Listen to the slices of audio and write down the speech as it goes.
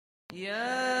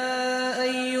يا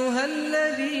أيها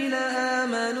الذين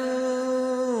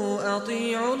آمنوا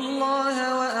أطيعوا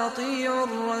الله وأطيعوا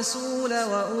الرسول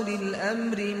وأولي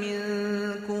الأمر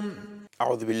منكم.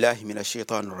 أعوذ بالله من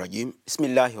الشيطان الرجيم. بسم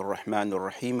الله الرحمن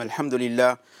الرحيم. الحمد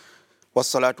لله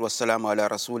والصلاة والسلام على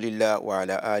رسول الله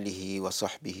وعلى آله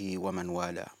وصحبه ومن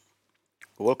والاه.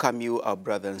 Welcome you, our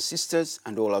brothers and sisters,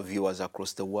 and all our viewers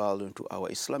across the world into our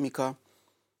IslamiQA,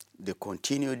 the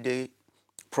continued day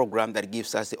program that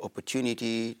gives us the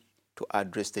opportunity to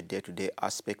address the day-to-day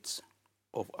aspects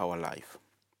of our life.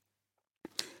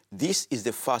 This is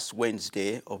the first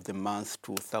Wednesday of the month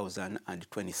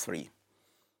 2023.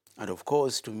 And of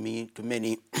course, to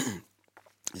many,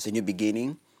 it's a new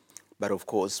beginning. But of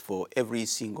course, for every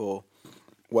single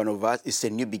one of us, it's a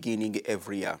new beginning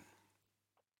every year.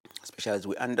 Especially as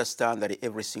we understand that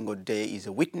every single day is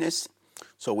a witness.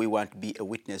 So we want to be a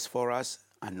witness for us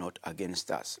and not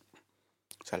against us.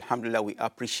 So alhamdulillah, we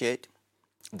appreciate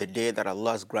the day that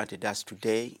Allah has granted us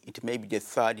today. It may be the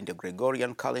third in the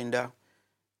Gregorian calendar,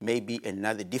 maybe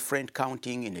another different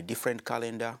counting in a different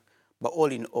calendar. But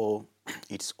all in all,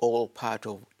 it's all part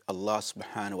of Allah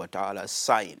subhanahu wa ta'ala's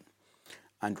sign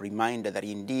and reminder that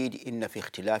indeed, inna fi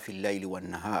ikhtilafi al-layli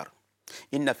wal-nahar,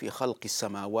 inna fi khalqi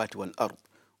as-samawati wal-ard,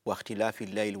 wa ikhtilafi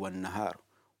al-layli wal-nahar,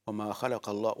 وما خلق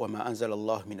الله وما أنزل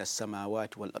الله من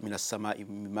السماوات من السماء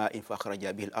من ماء فأخرج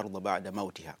به الأرض بعد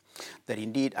موتها. That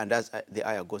indeed, and as the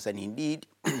ayah goes, and indeed,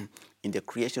 in the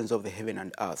creations of the heaven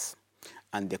and earth,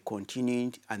 and the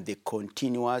continuing and the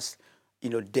continuous,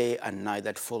 day and night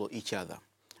that follow each other,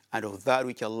 and of that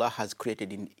which Allah has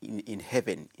created in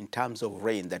heaven in terms of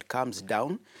rain that comes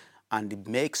down and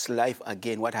makes life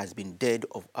again what has been dead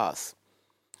of earth,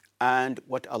 and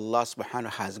what Allah subhanahu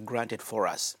has granted for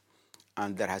us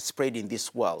and that has spread in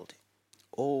this world.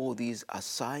 All these are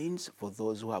signs for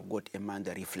those who have got a mind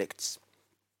that reflects.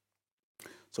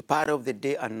 So part of the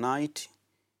day and night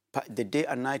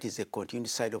is a continued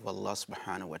side of Allah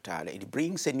subhanahu wa ta'ala. It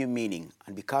brings a new meaning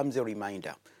and becomes a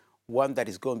reminder, one that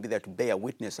is going to be there to bear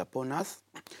witness upon us,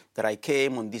 that I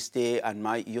came on this day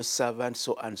and your servant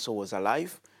so and so was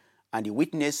alive, and he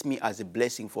witnessed me as a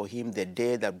blessing for him, the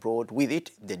day that brought with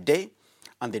it the day,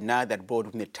 and the night that brought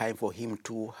with the time for him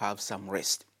to have some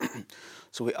rest.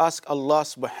 So we ask Allah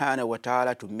subhanahu wa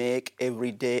ta'ala to make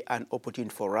every day an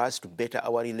opportunity for us to better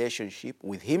our relationship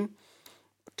with him,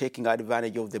 taking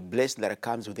advantage of the blessing that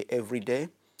comes with the everyday,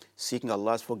 seeking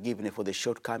Allah's forgiveness for the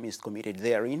shortcomings committed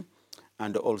therein,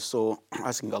 and also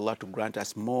asking Allah to grant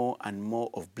us more and more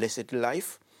of blessed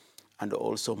life, and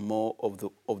also more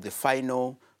of the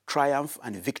final triumph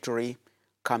and victory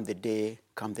come the day,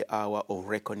 come the hour of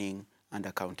reckoning and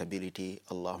accountability.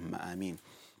 Allahumma ameen.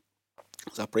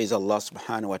 So I praise Allah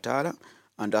subhanahu wa ta'ala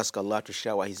and ask Allah to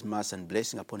shower his mercy and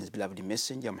blessing upon his beloved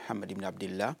messenger Muhammad ibn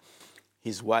Abdullah,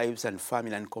 his wives and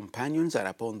family and companions, and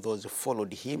upon those who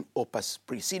followed him or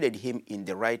preceded him in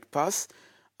the right path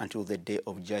until the day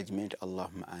of judgment.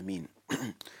 Allahumma ameen.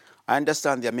 I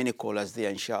understand there are many callers there,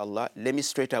 inshallah. Let me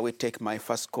straight away take my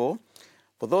first call.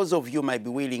 For those of you who might be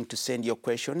willing to send your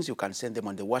questions, you can send them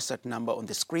on the WhatsApp number on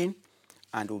the screen,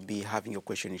 and we'll be having your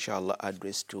question, inshallah,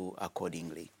 addressed to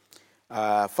accordingly.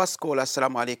 First caller,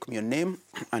 assalamu alaikum, your name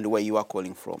and where you are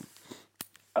calling from.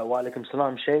 Wa alaikum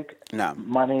salam, Sheikh. Naam.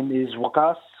 My name is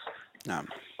Waqas. Naam.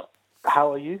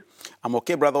 How are you? I'm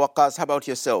okay, Brother Waqas. How about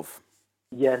yourself?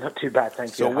 Yeah, not too bad,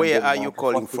 thank you. So where are you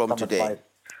calling from today?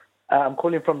 I'm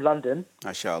calling from London.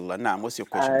 MashaAllah. Naam, what's your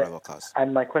question, Brother Waqas?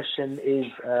 And my question is,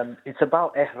 it's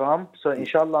about Ihram. So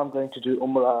inshallah, I'm going to do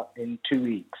Umrah in 2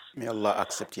 weeks. May Allah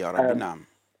accept, Ya Rabbi. Naam.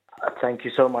 Thank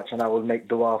you so much, and I will make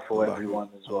dua for everyone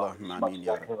as well. Allahumma ameen,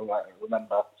 ya Rabbi.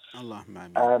 Remember.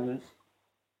 Allahumma ameen.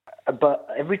 But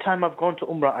every time I've gone to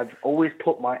Umrah, I've always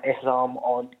put my Ihram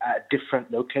on at a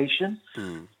different location.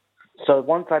 So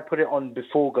once I put it on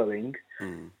before going,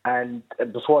 and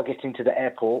before I get into the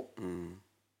airport,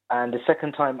 and the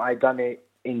second time I done it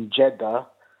in Jeddah,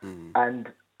 and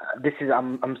this is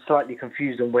I'm slightly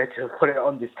confused on where to put it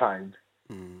on this time.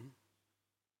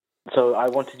 So I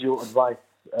wanted your advice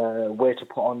where to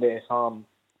put on the Ihram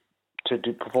to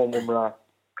perform Umrah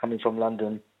coming from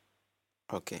London.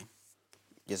 Okay.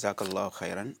 Jazakallah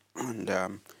khairan.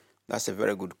 And that's a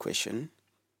very good question.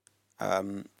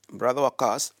 Brother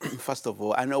Waqas, first of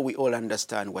all, I know we all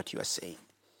understand what you are saying.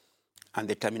 And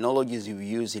the terminologies you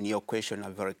use in your question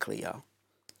are very clear.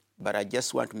 But I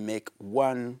just want to make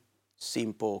one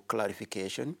simple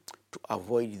clarification to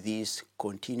avoid this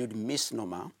continued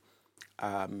misnomer.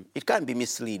 It can be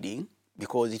misleading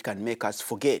because it can make us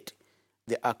forget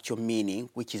the actual meaning,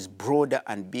 which is broader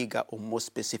and bigger or more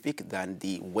specific than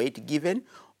the weight given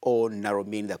or narrow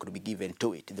meaning that could be given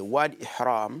to it. The word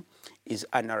ihram is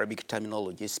an Arabic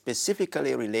terminology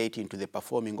specifically relating to the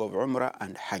performing of Umrah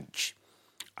and Hajj.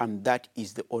 And that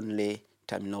is the only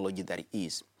terminology that it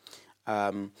is.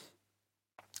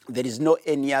 There is no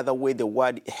any other way the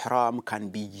word ihram can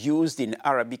be used in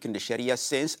Arabic in the Sharia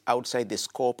sense outside the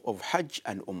scope of Hajj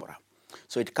and Umrah.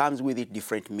 So it comes with it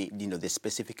different, the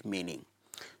specific meaning.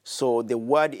 So the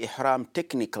word ihram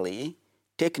technically,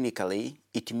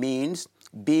 it means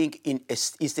being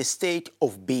is a state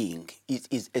of being. It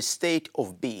is a state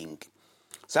of being.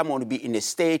 Someone will be in a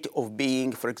state of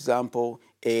being, for example,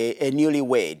 a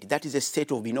newlywed. That is a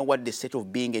state of, what the state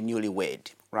of being a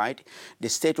newlywed, right? The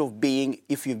state of being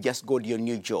if you've just got your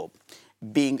new job,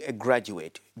 being a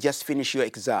graduate, just finish your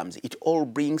exams. It all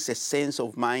brings a sense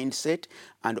of mindset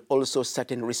and also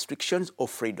certain restrictions of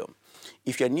freedom.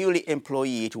 If you're newly employed,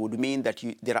 it would mean that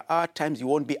there are times you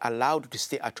won't be allowed to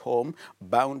stay at home,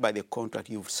 bound by the contract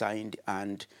you've signed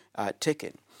and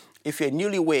taken. If you're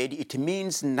newlywed, it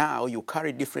means now you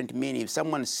carry different meaning. If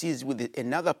someone sees with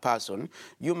another person,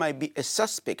 you might be a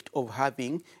suspect of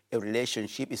having a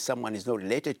relationship if someone is not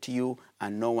related to you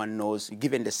and no one knows,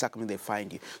 given the circumstance they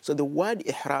find you. So the word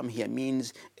ihram here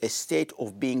means a state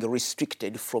of being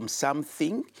restricted from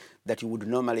something that you would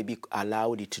normally be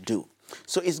allowed to do.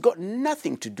 So it's got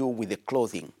nothing to do with the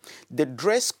clothing. The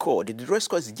dress code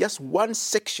is just one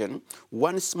section,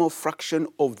 one small fraction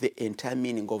of the entire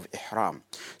meaning of ihram.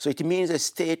 So it means a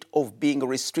state of being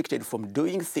restricted from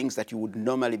doing things that you would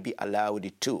normally be allowed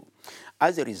to.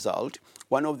 As a result,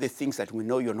 one of the things that we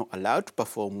know you're not allowed to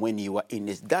perform when you are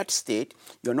in that state,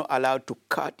 you're not allowed to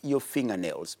cut your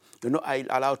fingernails. You're not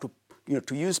allowed to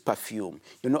use perfume.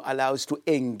 You're not allowed to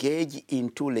engage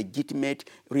into legitimate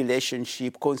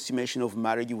relationship, consummation of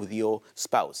marriage with your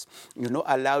spouse. You're not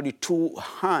allowed to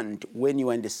hunt when you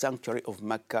are in the sanctuary of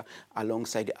Mecca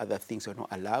alongside other things you're not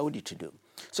allowed to do.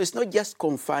 So it's not just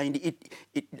confined.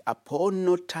 Upon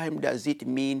no time does it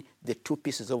mean the two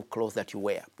pieces of clothes that you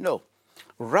wear. No.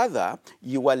 Rather,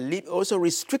 you are also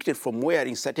restricted from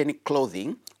wearing certain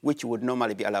clothing which would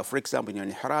normally be allowed. For example, in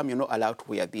ihram, you're not allowed to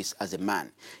wear this as a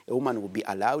man. A woman will be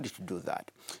allowed to do that.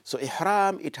 So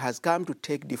ihram, it has come to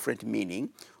take different meaning,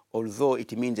 although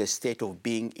it means a state of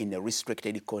being in a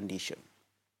restricted condition.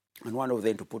 And one of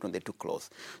them to put on the two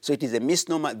clothes. So it is a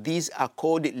misnomer. These are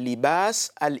called libas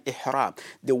al-ihram.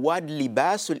 The word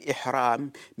libas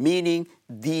al-ihram meaning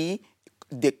the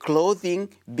clothing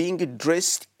being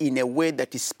dressed in a way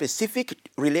that is specific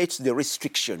relates to the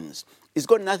restrictions. It's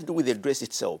got nothing to do with the dress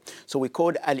itself. So we call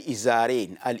it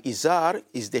al-izarain. Al-izar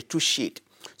is the two sheet.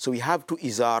 So we have two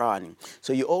izaran.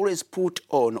 So you always put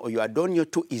on or you adorn your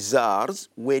two izars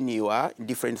when you are in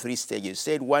different three stages. You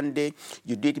said one day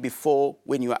you did before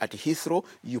when you are at Heathrow,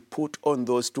 you put on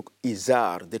those two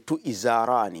izar, the two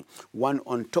izarani, one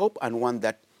on top and one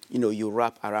that you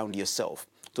wrap around yourself.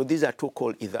 So these are two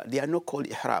called izar. They are not called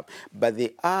ihram, but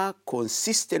they are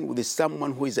consistent with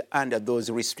someone who is under those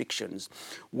restrictions.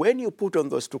 When you put on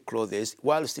those two clothes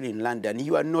while still in London,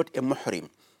 you are not a muhrim.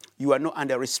 You are not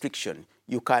under restriction.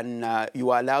 You are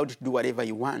allowed to do whatever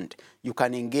you want. You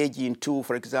can engage into,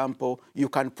 for example, you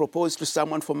can propose to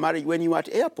someone for marriage when you are at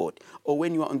airport or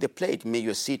when you are on the plane. Maybe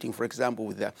you're sitting, for example,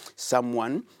 with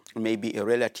someone, maybe a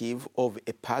relative of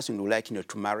a person who would like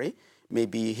to marry.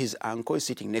 Maybe his uncle is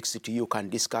sitting next to you, can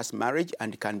discuss marriage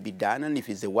and it can be done. And if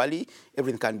it's a wali,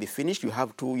 everything can be finished. You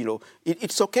have to,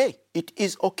 it's okay. It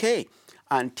is okay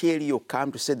until you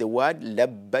come to say the word,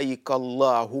 labbaik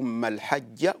Allahumma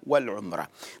al-hajj wal-umrah.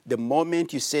 The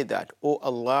moment you say that, oh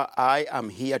Allah, I am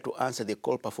here to answer the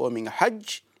call performing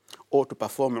hajj or to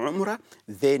perform umrah,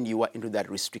 then you are into that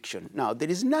restriction. Now, there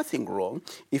is nothing wrong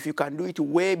if you can do it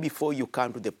way before you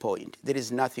come to the point. There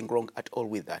is nothing wrong at all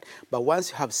with that. But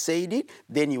once you have said it,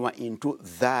 then you are into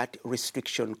that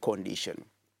restriction condition,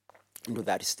 into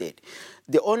that state.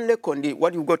 The only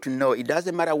what you've got to know, it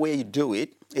doesn't matter where you do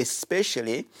it,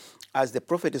 especially as the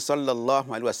Prophet sallallahu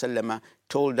alaihi wasallam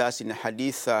told us in a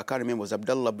hadith, I can't remember, it was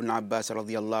Abdullah ibn Abbas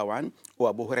radiyallahu anhu, or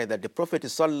Abu Hurairah, that the Prophet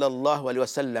sallallahu alaihi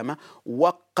wasallam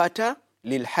waqata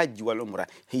lil hajj wal umrah.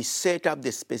 He set up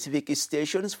the specific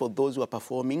stations for those who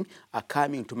are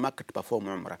coming to Makkah to perform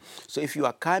umrah. So if you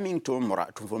are coming to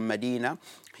umrah from Medina,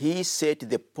 he set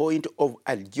the point of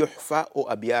al-Juhfa or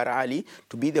Abiyar Ali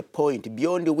to be the point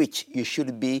beyond which you should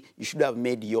have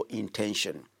made your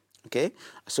intention. Okay,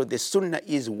 so the sunnah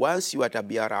is once you are at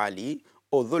Abiyar Ali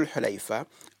or Dhul Hulayfa,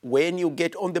 when you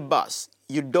get on the bus,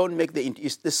 you don't make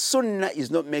the sunnah is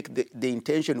not make the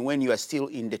intention when you are still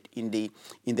in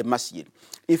the masjid.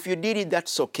 If you did it,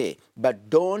 that's okay, but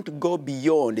don't go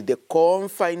beyond the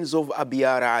confines of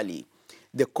Abiyar Ali.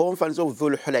 the confines of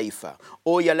Dhul Hulayfa,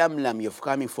 or Yalamlam if you're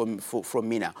coming from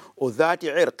Mina, or Dhati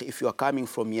Irq if you are coming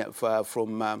from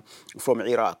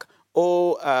Iraq,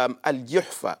 or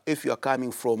Al-Juhfa if you are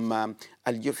coming from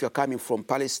if you're coming from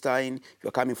Palestine, if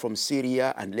you're coming from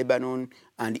Syria and Lebanon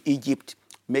and Egypt.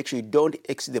 Make sure you don't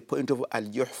exceed the point of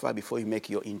Al-Juhfa before you make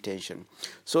your intention.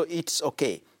 So it's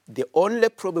okay. The only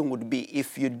problem would be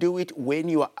if you do it when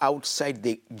you are outside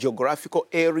the geographical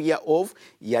area of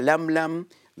Yalamlam,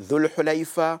 Dhul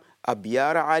Hulayfa,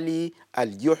 Abyar Ali,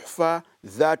 Al-Juhfa,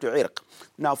 Dhatu Irq.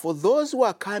 Now, for those who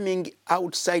are coming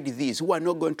outside these, who are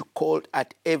not going to call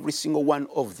at every single one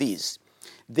of these,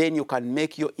 then you can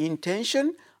make your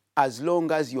intention as long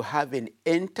as you haven't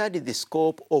entered the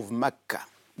scope of Mecca,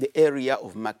 the area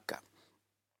of Mecca.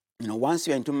 Once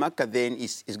you're into Mecca, then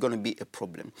it's going to be a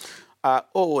problem. Now,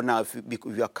 if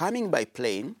you are coming by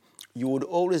plane, you would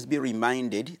always be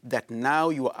reminded that now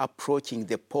you are approaching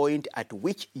the point at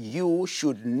which you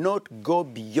should not go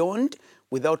beyond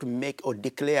without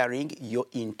declaring your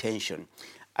intention.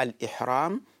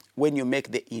 Al-Ihram, when you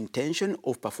make the intention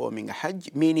of performing a Hajj,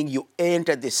 meaning you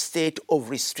enter the state of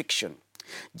restriction.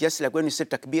 Just like when you say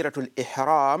Takbiratul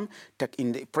Ihram,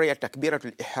 in the prayer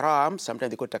Takbiratul Ihram, sometimes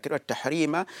they call Takbiratul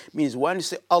Tahrima, means when you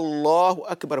say Allahu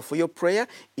Akbar for your prayer,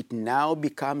 it now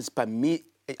becomes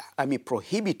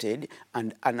prohibited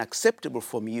and unacceptable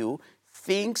from you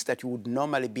things that you would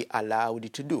normally be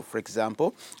allowed to do. For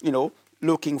example,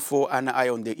 looking for an eye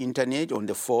on the internet, on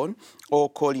the phone, or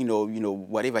calling,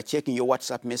 whatever, checking your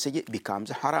WhatsApp message, it becomes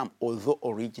haram, although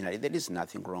originally there is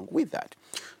nothing wrong with that.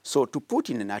 So to put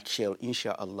in a nutshell,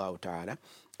 insha'Allah ta'ala,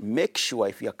 make sure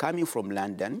if you're coming from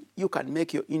London, you can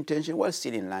make your intention while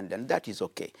still in London. That is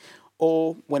okay.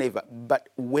 Or whenever. But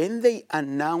when they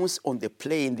announce on the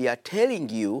plane, they are telling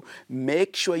you,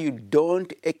 make sure you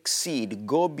don't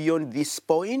go beyond this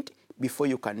point before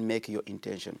you can make your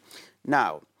intention.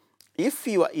 Now, if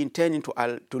you are intending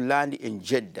to land in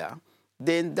Jeddah,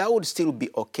 then that would still be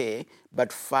okay,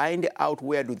 but find out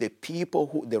where do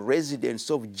the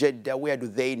residents of Jeddah, where do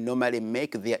they normally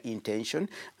make their intention,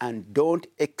 and don't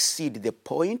exceed the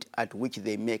point at which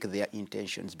they make their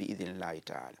intentions, bi'idhnillahi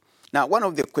ta'ala. Now, one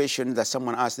of the questions that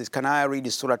someone asked is, can I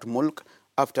read Surah Mulk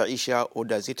after Isha, or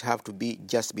does it have to be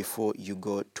just before you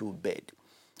go to bed?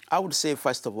 I would say,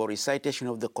 first of all, recitation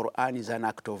of the Quran is an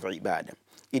act of ibadah.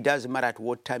 It doesn't matter at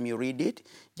what time you read it.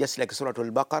 Just like Surah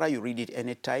Al-Baqarah, you read it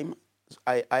anytime.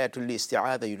 Ayatul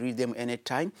Isti'adha, you read them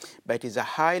anytime. But it is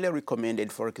highly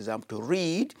recommended, for example, to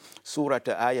read Surah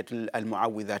Ayatul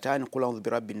Al-Mu'awwidhatan, Qul a'udhu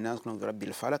bi rabbin nas, Qul a'udhu bi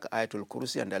rabbil falaq, Ayatul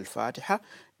Kursi, and Al-Fatiha,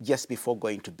 just before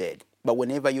going to bed. But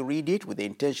whenever you read it with the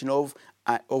intention of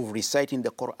reciting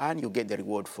the Quran, you get the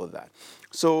reward for that.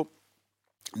 So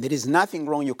there is nothing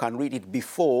wrong. You can read it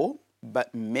before,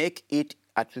 but make it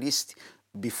at least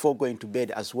before going to bed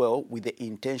as well, with the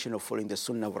intention of following the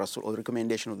Sunnah of Rasul or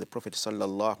recommendation of the Prophet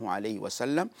sallallahu alaihi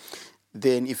wasallam.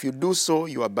 Then, if you do so,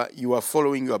 you are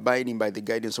abiding by the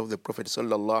guidance of the Prophet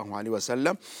sallallahu alaihi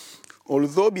wasallam.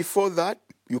 Although before that,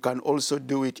 you can also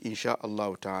do it,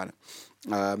 insha'Allah ta'ala,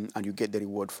 and you get the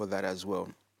reward for that as well.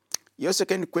 Your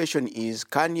second question is,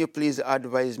 can you please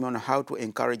advise me on how to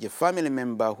encourage a family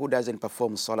member who doesn't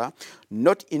perform salah,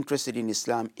 not interested in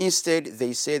Islam? Instead,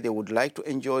 they say they would like to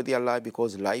enjoy their life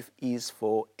because life is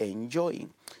for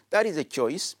enjoying. That is a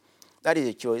choice. That is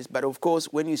a choice. But of course,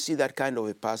 when you see that kind of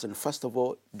a person, first of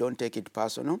all, don't take it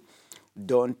personal.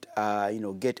 Don't,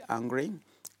 get angry.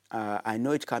 I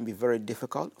know it can be very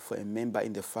difficult for a member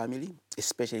in the family,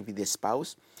 especially with the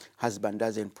spouse. Husband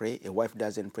doesn't pray, a wife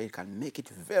doesn't pray. It can make it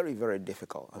very, very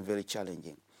difficult and very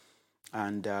challenging.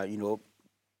 And, and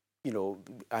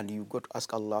you've got to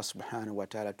ask Allah subhanahu wa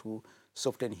ta'ala to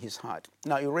soften his heart.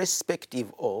 Now,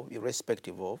 irrespective of,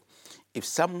 if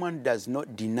someone does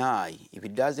not deny, if he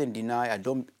doesn't deny,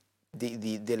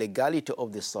 the legality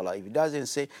of the salah, if he doesn't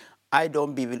say, I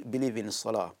don't believe in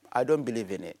salah, I don't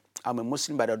believe in it, I'm a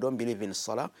Muslim, but I don't believe in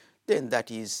salah, then that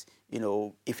is,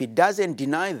 if he doesn't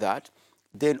deny that,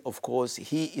 then of course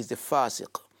he is a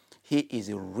fasiq. He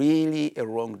is really a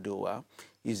wrongdoer.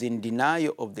 He's in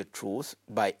denial of the truth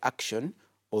by action,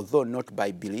 although not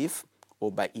by belief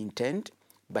or by intent,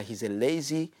 but he's a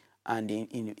lazy and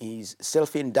he's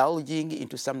self-indulging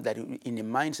into something that, in a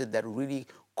mindset that really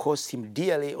cost him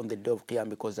dearly on the day of Qiyam,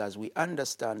 because as we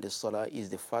understand, the salah is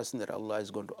the first thing that Allah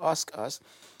is going to ask us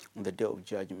on the day of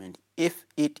judgment. If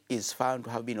it is found to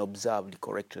have been observed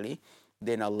correctly,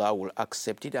 then Allah will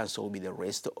accept it, and so will be the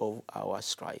rest of our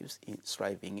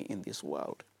striving in this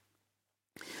world.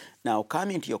 Now,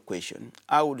 coming to your question,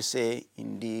 I would say,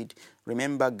 indeed,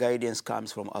 remember, guidance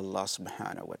comes from Allah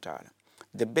subhanahu wa ta'ala.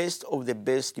 The best of the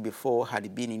best before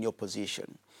had been in your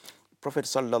position. Prophet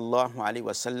sallallahu alaihi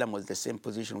wasallam was the same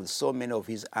position with so many of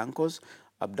his uncles.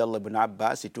 Abdullah ibn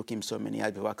Abbas, it took him so many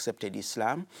years before accepted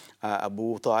Islam.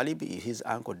 Abu Talib, his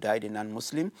uncle, died a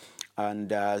non-Muslim,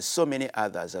 and so many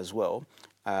others as well.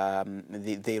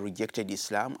 They rejected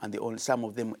Islam, and some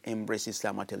of them embraced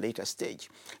Islam at a later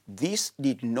stage. This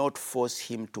did not force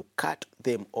him to cut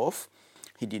them off.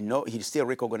 He did not. He still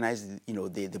recognized,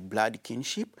 the blood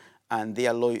kinship and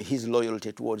his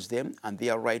loyalty towards them and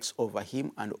their rights over him,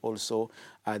 and also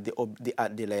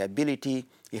the liability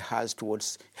he has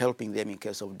towards helping them in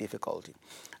case of difficulty.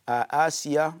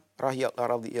 Asiya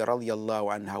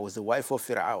radiallahu anha was the wife of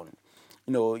Fir'aun.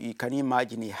 You can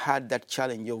imagine he had that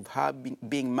challenge of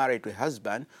being married to a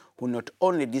husband who not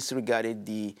only disregarded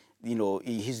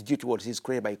his duty towards his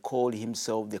creator by calling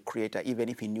himself the creator, even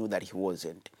if he knew that he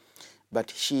wasn't. But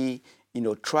she,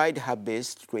 tried her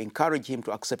best to encourage him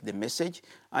to accept the message,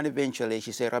 and eventually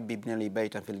she said, Rabbi ibn li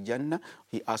baytan fil jannah.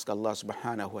 He asked Allah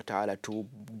subhanahu wa ta'ala to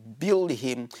build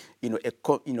him, to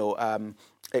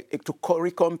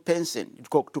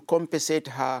compensate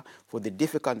her for the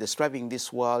difficult, the striving in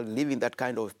this world, living that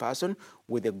kind of person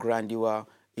with a grandeur,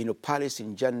 palace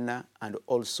in Jannah, and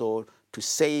also to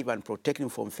save and protect him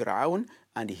from Fir'aun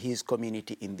and his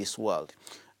community in this world.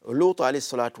 Lut alayhi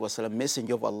salatu wasalam,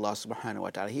 messenger of Allah subhanahu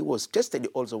wa ta'ala, he was tested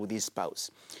also with his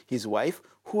spouse, his wife,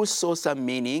 who saw some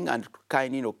meaning and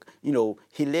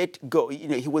he let go.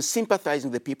 He was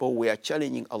sympathizing with the people who were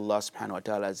challenging Allah subhanahu wa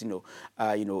ta'ala's,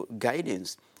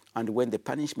 guidance. And when the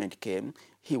punishment came,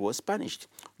 he was punished.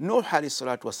 Nuh alayhi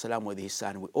salatu wasalam with his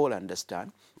son, we all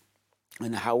understand,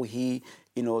 and how he,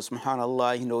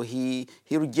 subhanallah,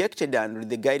 he rejected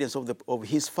the guidance of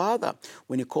his father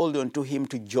when he called on to him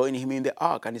to join him in the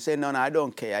ark. And he said, no, I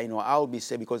don't care. I'll be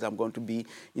safe because I'm going to be,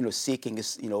 seeking,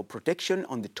 protection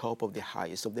on the top of the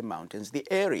highest of the mountains, the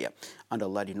area. And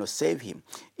Allah did not save him.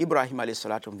 Ibrahim alayhi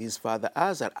salatu, his father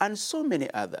Azar, and so many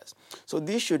others. So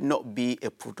this should not be a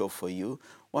put-off for you.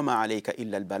 وَمَا عَلَيْكَ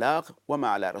إِلَّا الْبَلَاغِ وَمَا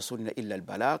عَلَى رَسُولِنَا إِلَّا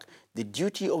الْبَلَاغِ. The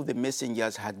duty of the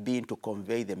messengers had been to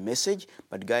convey the message,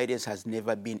 but guidance has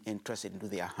never been entrusted into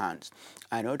their hands.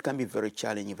 I know it can be very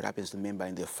challenging if it happens to a member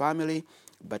in the family,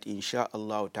 but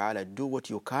insha'Allah ta'ala, do what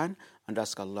you can and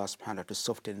ask Allah subhanahu wa ta'ala to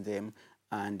soften them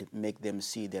and make them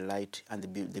see the light and the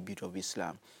beauty of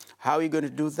Islam. How are you going to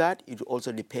do that? It will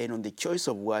also depend on the choice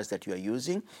of words that you are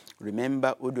using.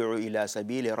 Remember, ud'u ila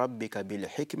sabili rabbika bil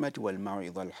hikmati wal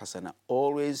maw'idhal hasana.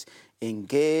 Always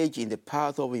engage in the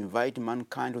path of inviting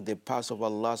mankind to the path of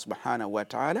Allah subhanahu wa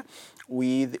ta'ala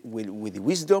with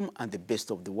wisdom and the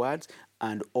best of the words,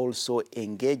 and also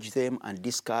engage them and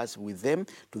discuss with them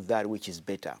to that which is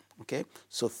better. Okay?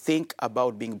 So think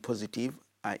about being positive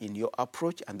in your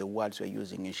approach and the words you're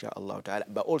using, inshallah ta'ala,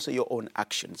 but also your own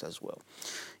actions as well.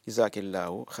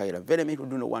 Jazakallahu khairan. Very many people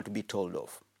do not want to be told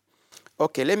off.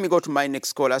 Okay, let me go to my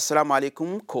next caller. Assalamu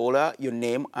alaikum. Caller, your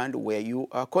name and where you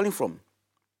are calling from.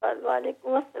 Wa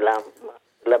alaikum assalam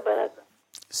wa barakatuh.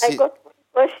 I got one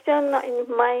question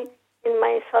in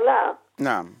my salah.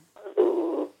 Naam.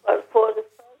 For the first,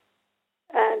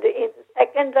 and in the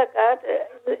second rakat,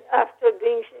 after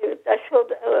doing tashahhud,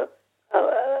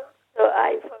 so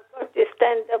I forgot to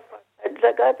stand up for third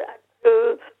rakat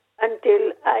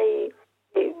until I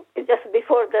just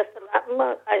before the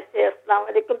salam, I say assalamu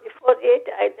alaikum. Before it,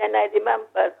 then I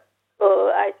remember, so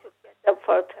I should get up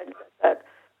for third rakat.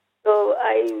 So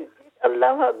I did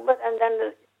Allahu Akbar and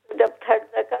then stood up third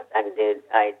rakat and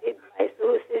I did my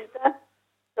suhoor sajda.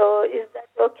 So is that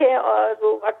okay, or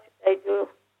what should I do?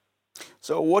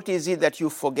 So what is it that you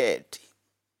forget?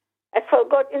 I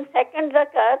forgot in second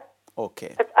rakat.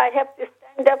 Okay. But I have to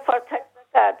stand up for third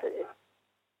rakat.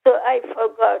 So I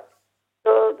forgot.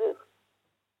 So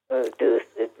to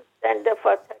stand up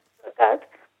for third rakat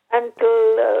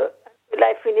until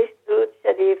I finish Durood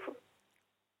Sharif.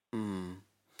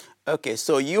 Okay,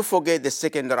 so you forget the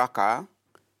second rakah,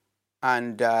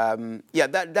 and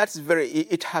that's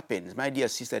it happens, my dear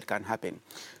sister, it can happen.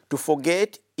 To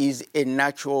forget is a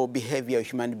natural behavior of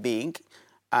human being,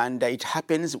 and it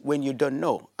happens when you don't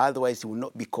know. Otherwise, it will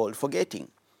not be called forgetting.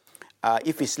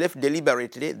 If it's left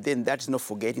deliberately, then that's not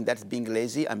forgetting, that's being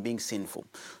lazy and being sinful.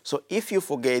 So if you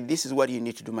forget, this is what you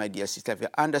need to do, my dear sister. If you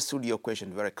understood your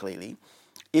question very clearly,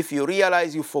 if you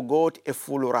realize you forgot a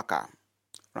full rakah,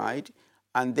 right,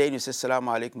 and then you say, Assalamu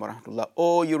alaikum wa rahmatullah,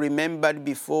 or you remembered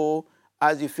before,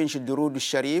 as you finish Durood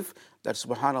Sharif, that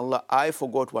subhanallah, I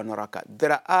forgot one rakah.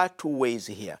 There are two ways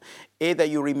here. Either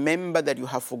you remember that you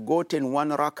have forgotten one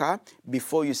rakah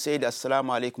before you said Assalamu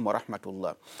alaikum wa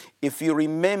rahmatullah. If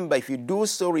you do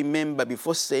so remember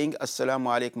before saying Assalamu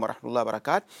alaikum wa rahmatullah wa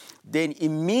barakatuh, then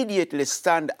immediately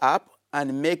stand up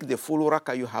and make the full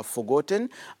rakah you have forgotten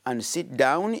and sit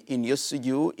down in your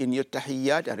sujood, in your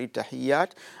tahiyyat, and read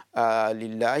tahiyyat,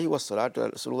 lillahi wa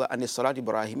salatu rasulullah, and the salat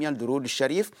Ibrahimi and durud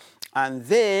sharif. And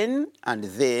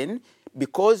then,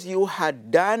 because you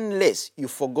had done less, you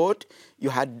forgot, you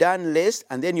had done less,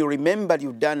 and then you remembered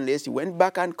you've done less, you went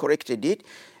back and corrected it.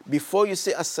 Before you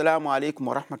say assalamu alaikum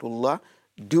wa rahmatullah,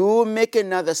 do make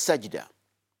another sajda.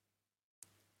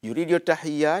 You read your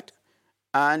tahiyyat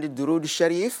and durud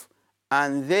sharif,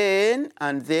 and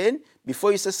then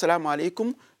before you say assalamu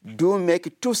alaikum, do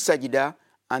make 2 sajda,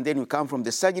 and then you come from the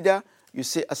sajda, you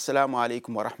say assalamu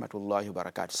alaikum wa rahmatullahi wa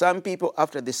barakatuh. Some people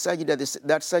after the sajda,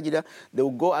 that sajda, they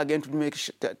will go again to make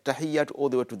tahiyyat all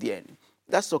the way to the end.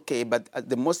 That's okay, but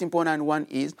the most important one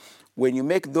is when you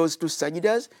make those 2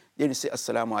 sajdas, then you say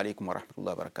assalamu alaikum wa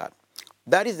rahmatullahi wa barakatuh.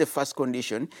 That is the first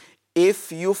condition.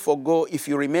 If you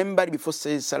remembered before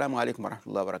saying assalamu alaikum wa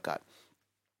rahmatullahi wa barakatuh.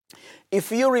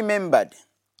 If you remembered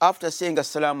after saying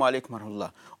assalamu alaikum wa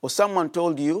rahmatullah, or someone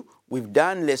told you we've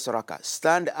done less rakah,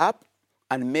 stand up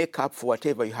and make up for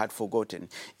whatever you had forgotten.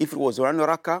 If it was 1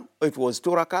 rakah or if it was 2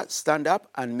 rakah, stand up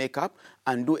and make up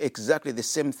and do exactly the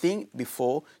same thing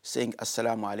before saying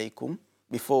assalamu alaikum.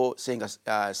 Before saying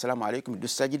assalamu alaikum, do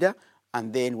sajda,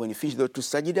 and then when you finish those 2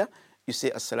 sajda, you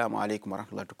say assalamu alaikum wa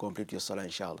rahmatullah to complete your salah,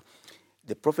 inshallah.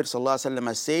 The Prophet ﷺ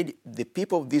has said, the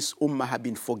people of this ummah have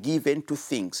been forgiven 2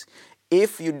 things.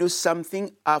 If you do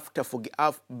something after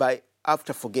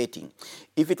forgetting.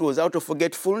 If it was out of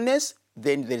forgetfulness,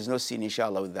 then there is no sin,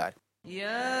 inshallah, with that.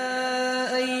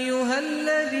 يا أيها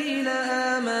الذين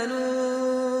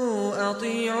آمنوا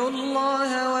أطيعوا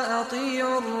الله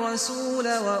وأطيعوا الرسول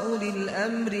وأولي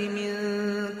الأمر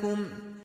منكم